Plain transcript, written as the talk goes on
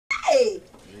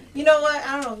You know what?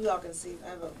 I don't know if y'all can see. I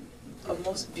have a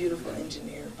most beautiful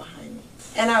engineer behind me.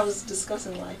 And I was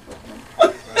discussing life with him.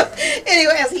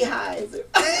 Anyway, as he hides. He's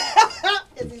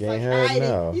can't hide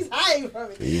now. He's hiding from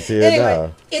me. He's here anyway,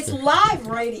 now. It's live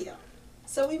radio.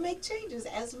 So we make changes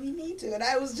as we need to. And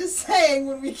I was just saying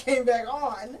when we came back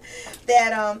on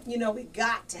that, you know, we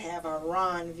got to have our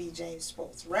Ron V. James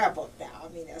Sports wrap up now. I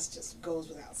mean, that's just goes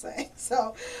without saying.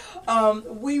 So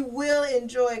we will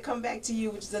enjoy Come Back to You,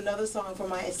 which is another song from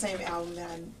my same album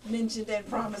that I mentioned and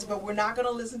promised, but we're not going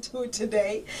to listen to it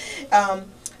today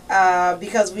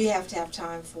because we have to have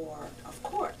time for, of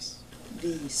course,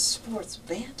 the sports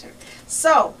banter.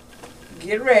 So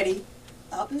get ready.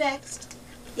 Up next.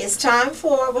 It's time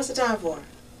for, what's the time for?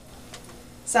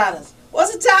 Silence.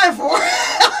 What's the time for?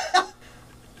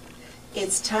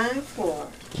 It's time for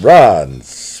Ron's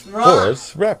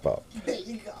Sports Wrap Up. There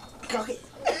you go. Go ahead.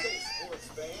 Sports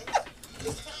fans,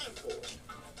 it's time for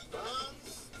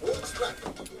Ron's Sports Wrap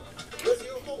Up with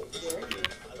your host,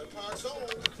 Island Park's own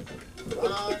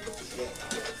Ron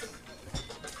James.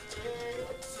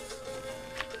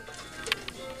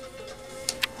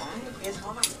 All right, it's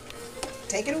hard.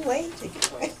 Take it away. Take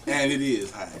it away. And it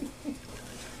is happening.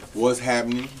 What's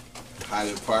happening?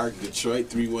 Highland Park, Detroit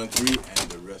 313, and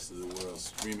the rest of the world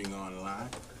streaming online.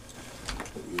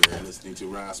 We are listening to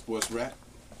Ron Sports Rap.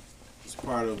 It's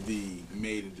part of the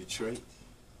Made in Detroit.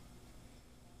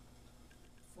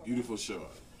 Beautiful show.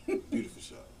 Beautiful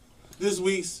show. This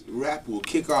week's rap will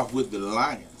kick off with the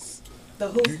Lions. The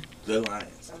who? The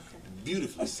Lions. Okay.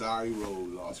 Beautifully Sorry Road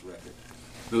loss record.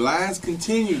 The Lions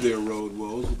continue their road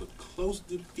woes with a close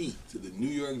defeat to the New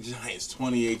York Giants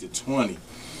 28-20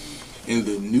 in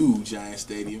the new Giant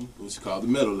Stadium, which is called the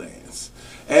Meadowlands.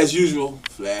 As usual,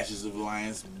 flashes of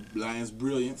Lions'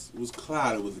 brilliance was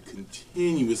clouded with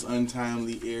continuous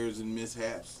untimely errors and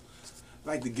mishaps,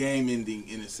 like the game-ending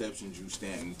interception Drew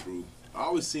Stanton threw.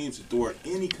 Always seems to thwart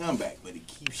any comeback, but it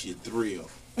keeps you thrilled,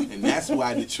 and that's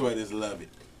why Detroiters love it.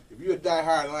 If you're a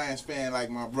diehard Lions fan like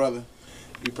my brother,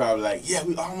 you're probably like, yeah,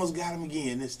 we almost got him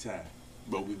again this time.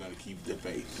 But we're going to keep the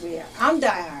faith. Yeah, I'm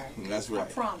diehard. That's right. I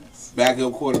promise.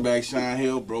 Backup quarterback Sean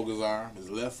Hill broke his arm, his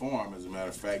left forearm, as a matter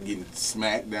of fact, getting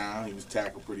smacked down. He was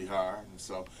tackled pretty hard, and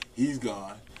so he's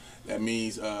gone. That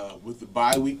means with the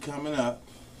bye week coming up,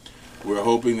 we're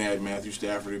hoping that Matthew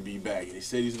Stafford will be back. They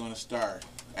said he's going to start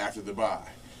after the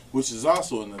bye, which is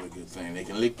also another good thing. They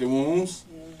can lick their wounds,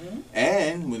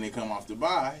 and when they come off the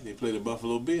bye, they play the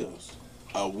Buffalo Bills,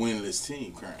 a winless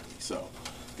team currently. So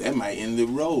that might end the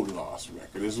road loss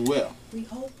record as well. We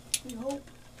hope. We hope.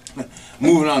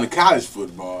 Moving on to college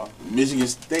football, Michigan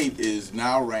State is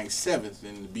now ranked 7th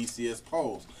in the BCS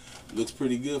polls. Looks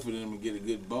pretty good for them to get a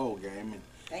good bowl game.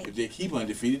 And if they keep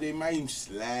undefeated, they might even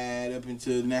slide up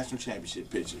into the national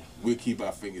championship picture. We'll keep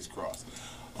our fingers crossed.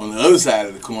 On the other side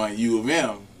of the coin, U of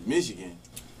M, Michigan,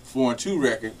 4-2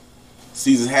 record.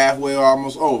 Season's halfway,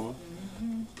 almost over.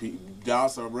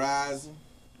 Doubts are rising,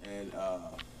 and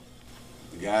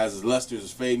the guys' lusters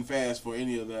is fading fast for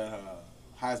any of that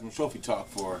Heisman Trophy talk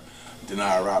for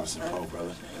Denard Robinson,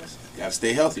 brother. Got to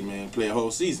stay healthy, man. Play a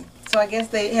whole season. So I guess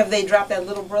they dropped that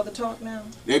little brother talk now?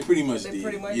 They pretty much did.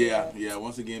 Pretty much yeah.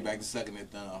 Once again, back to sucking their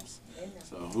thumbs. Yeah.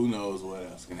 So who knows what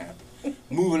else can happen.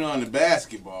 Moving on to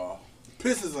basketball, the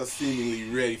Pistons are seemingly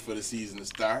ready for the season to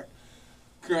start.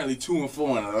 Currently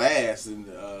 2-4 in the last in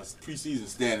the preseason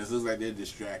standings. Looks like they're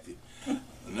distracted.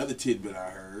 Another tidbit I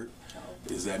heard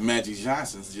is that Magic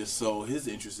Johnson's just sold his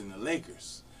interest in the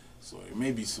Lakers. So there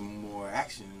may be some more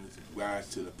action with regards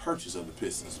to the purchase of the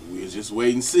Pistons. We'll just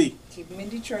wait and see. Keep him in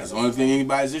Detroit. That's the only thing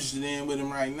anybody's interested in with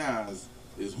him right now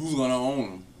is who's going to own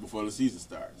him before the season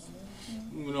starts.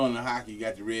 Moving on to hockey, you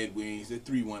got the Red Wings. They're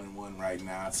 3-1-1 right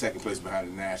now. Second place behind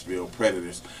the Nashville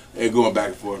Predators. They're going back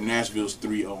and forth. Nashville's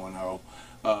 3-0-0.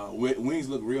 Wings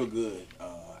look real good,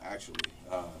 actually.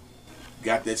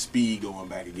 Got that speed going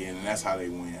back again, and that's how they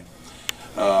win.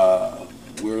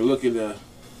 We're looking to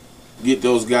get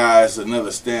those guys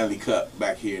another Stanley Cup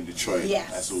back here in Detroit.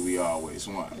 Yes. That's what we always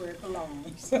want. Where it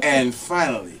belongs. And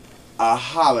finally, a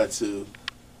holler to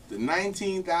the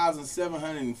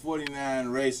 19,749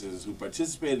 racers who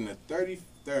participated in the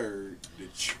 33rd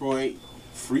Detroit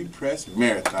Free Press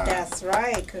Marathon. That's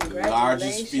right. Congratulations. The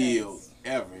largest field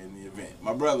ever in the event.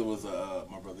 My brother was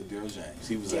my brother Daryl James.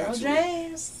 He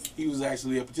was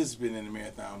actually a participant in the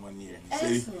marathon one year. He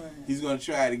said he's going to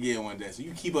try it again one day. So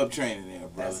you keep up training there,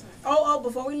 brother.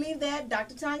 Before we leave that,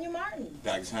 Dr. Tanya Martin.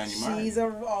 Dr. Tanya Martin. She's a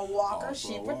walker. Also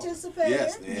she a walker. participated.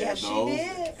 Yes, she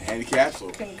did. Handicapped. So,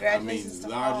 congratulations.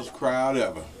 Largest crowd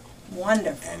ever.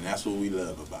 Wonderful. And that's what we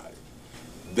love about it.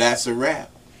 That's a wrap.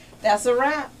 That's a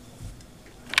wrap.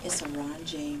 It's a Ron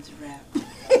James rap.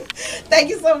 Thank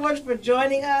you so much for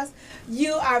joining us.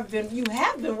 You have been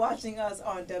watching us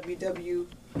on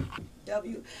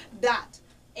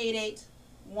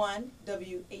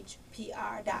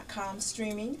www.881whpr.com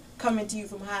streaming, coming to you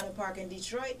from Highland Park in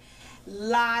Detroit.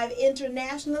 Live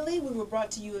internationally, we were brought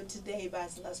to you today by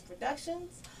Celeste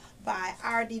Productions, by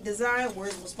RD Design.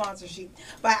 Where's my sponsor sheet?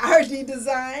 By RD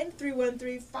Design,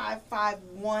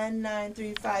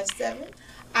 313-551-9357.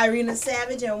 Irina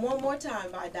Savage, and one more time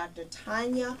by Dr.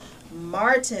 Tanya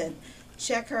Martin.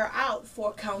 Check her out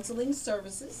for counseling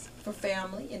services for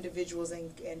family, individuals,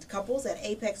 and couples at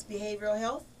Apex Behavioral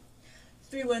Health,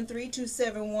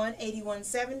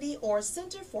 313-271-8170, or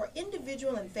Center for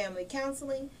Individual and Family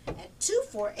Counseling at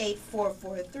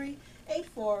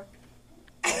 248-443-8494.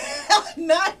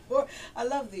 I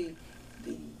love the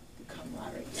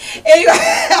camaraderie.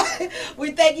 Anyway,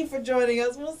 we thank you for joining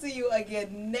us. We'll see you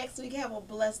again next week. Have a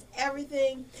blessed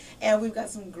everything. And we've got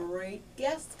some great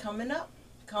guests coming up.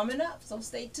 So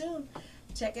stay tuned.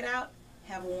 Check it out.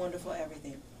 Have a wonderful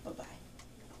everything. Bye-bye.